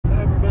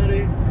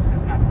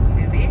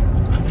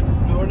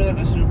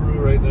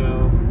right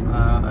now.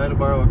 I had to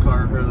borrow a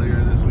car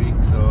earlier this week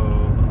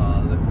so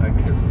that I can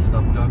get some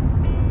stuff done.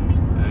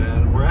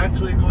 And we're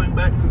actually going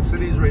back to the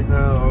cities right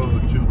now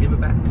to give it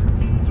back.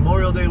 It's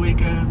Memorial Day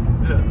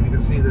weekend. You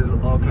can see there's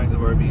all kinds of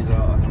RVs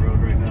out on the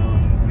road right now.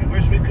 We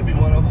wish we could be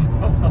one of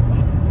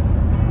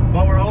them.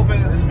 But we're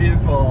hoping this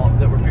vehicle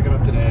that we're picking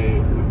up today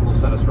will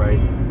set us right.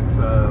 It's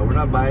we're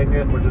not buying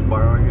it, we're just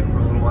borrowing it for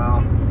a little while.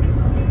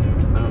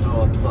 I don't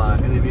know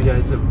if any of you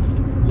guys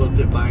have looked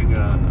at buying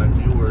a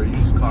new or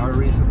used car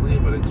recently,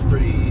 but it's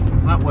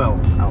not well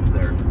out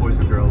there, boys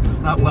and girls. It's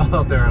not well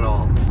out there at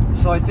all.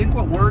 So I think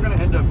what we're going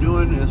to end up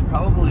doing is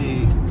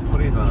probably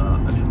putting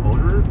a new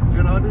motor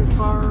in Audrey's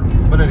car.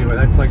 But anyway,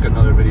 that's like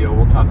another video.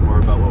 We'll talk more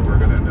about what we're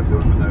going to end up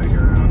doing with that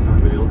here. It's on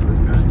video. Look at this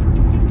guy.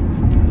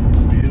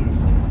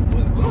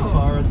 Beautiful.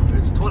 Car.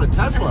 It's towing a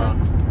Tesla.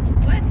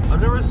 What?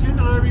 I've never seen an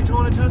RV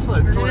towing a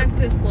Tesla. We're going to have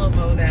to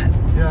slow-mo that.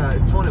 Yeah,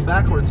 it's towing it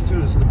backwards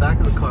too, so the back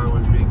of the car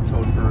was being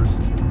towed first.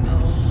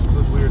 Oh. It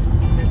was weird.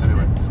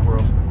 Anyway,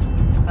 squirrel.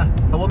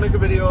 I will make a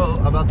video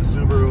about the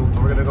Subaru.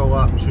 We're going to go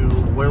up to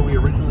where we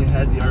originally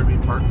had the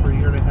RV parked for a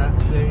year and a half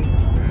today,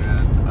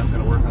 and I'm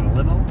going to work on a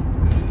limo,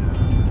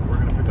 and we're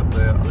going to pick up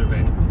the other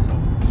van.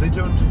 So stay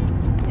tuned.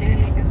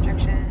 Yay,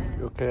 construction.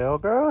 You okay,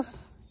 old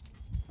girls?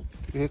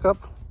 You hiccup?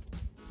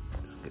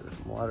 Just give her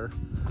some water.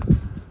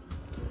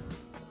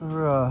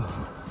 We're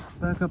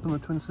back up in the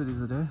Twin Cities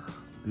today.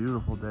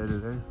 Beautiful day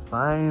today.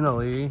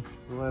 Finally.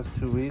 The last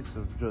 2 weeks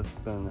have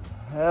just been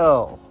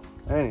hell.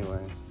 Anyway,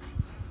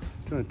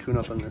 doing a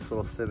tune-up on this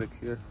little Civic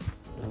here,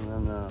 and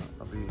then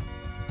I'll be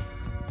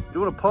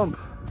doing a pump,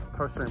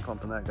 power steering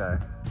pump on that guy,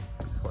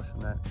 flushing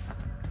that.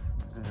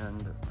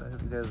 And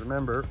if you guys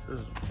remember, this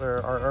is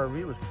where our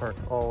RV was parked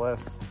all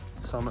last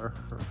summer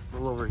for a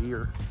little over a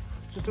year.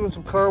 Just doing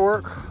some car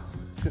work,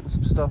 getting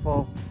some stuff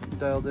all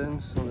dialed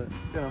in so that,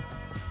 you know,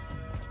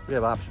 we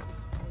have options.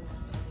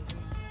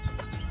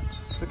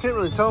 I can't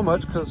really tell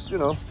much because, you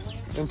know,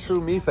 in true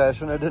me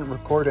fashion, I didn't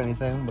record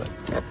anything, but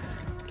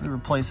we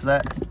replaced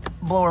that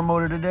blower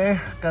motor today.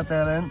 Got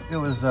that in. It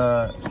was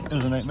a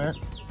nightmare.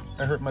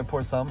 I hurt my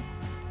poor thumb.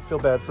 Feel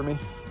bad for me.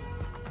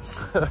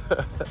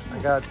 I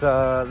got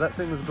that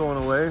thing is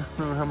going away.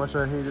 Remember how much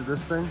I hated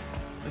this thing?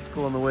 It's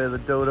going the way of the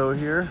Dodo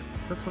here.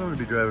 That's what I'm gonna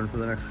be driving for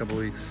the next couple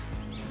weeks.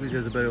 You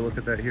guys a better look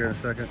at that here in a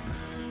second.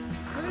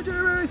 Hey,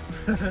 Jeremy.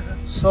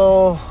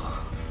 So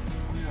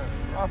we are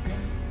rocking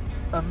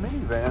a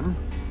minivan.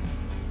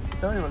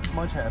 Belly looks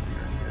much happier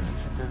in here than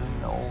she did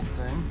in the old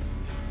thing.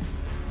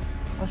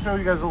 I'll show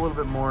you guys a little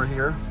bit more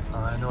here.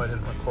 I know I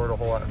didn't record a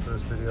whole lot for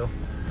this video,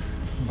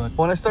 but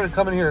when I started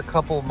coming here a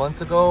couple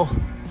months ago,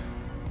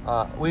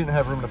 we didn't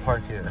have room to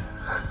park here.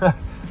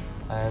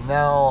 And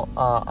now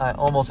I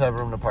almost have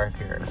room to park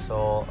here.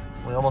 So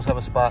we almost have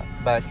a spot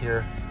back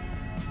here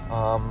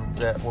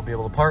that we'll be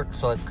able to park.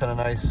 So that's kind of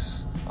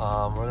nice.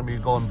 We're gonna be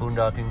going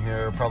boondocking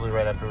here probably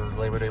right after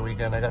Labor Day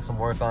weekend. I got some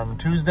work on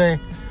Tuesday.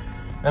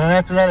 And then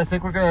after that, I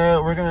think we're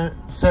gonna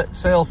set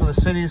sail for the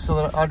city so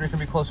that Audrey can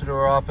be closer to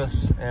her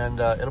office, and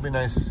it'll be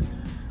nice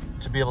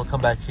to be able to come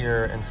back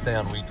here and stay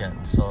on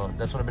weekends. So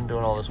that's what I've been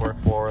doing all this work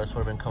for. That's what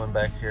I've been coming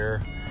back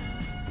here,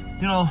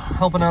 you know,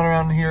 helping out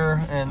around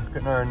here and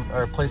getting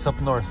our place up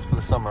north for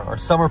the summer. Our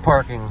summer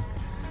parking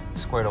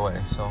squared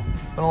away. So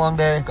been a long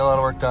day, got a lot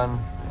of work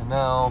done, and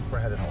now we're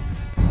headed home.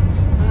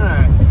 All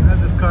right, I had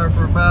this car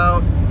for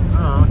about,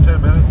 I don't know, 10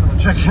 minutes, and the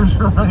check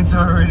engine light's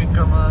already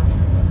come on.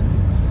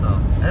 So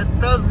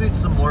it does need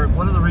some work.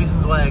 One of the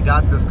reasons why I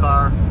got this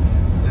car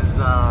is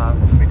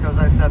because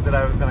I said that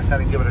I was going to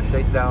kind of give it a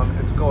shakedown.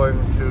 It's going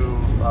to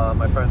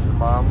my friend's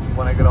mom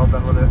when I get all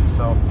done with it.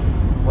 So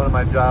one of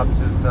my jobs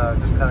is to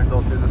just kind of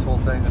go through this whole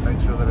thing and make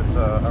sure that it's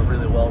a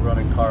really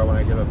well-running car when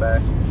I give it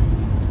back.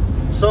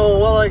 So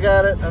while I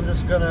got it, I'm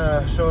just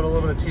gonna show it a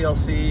little bit of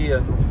TLC,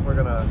 and we're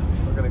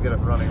gonna get it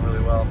running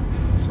really well.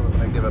 So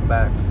when I give it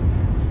back,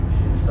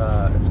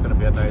 it's gonna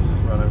be a nice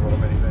running little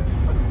minivan.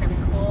 Looks kind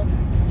of cool.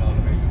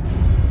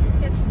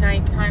 It's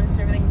nighttime,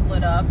 so everything's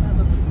lit up. It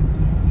looks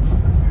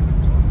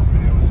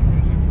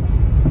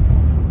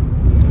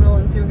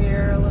rolling through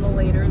here a little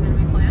later than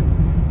we planned.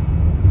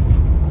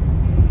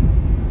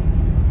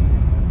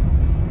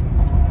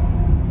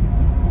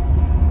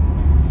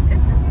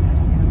 This is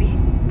a Subi.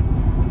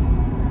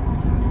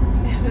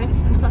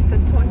 It's not the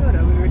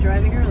Toyota we were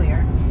driving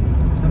earlier.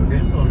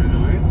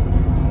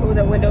 Oh,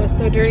 that window is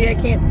so dirty I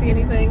can't see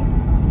anything.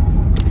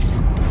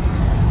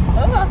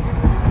 Oh.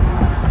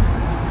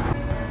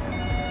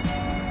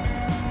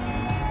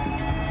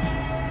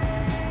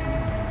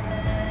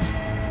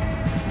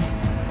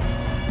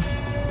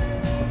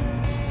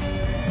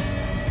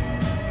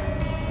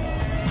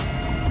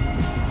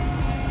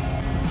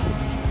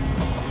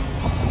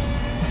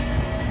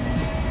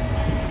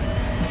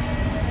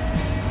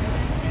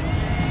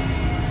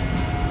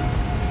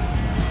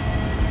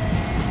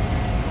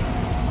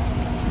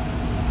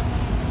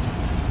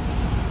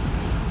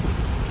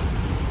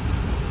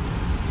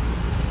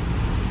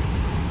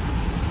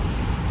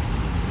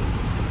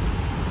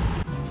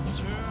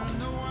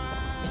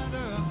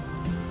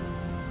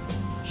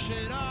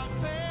 Shit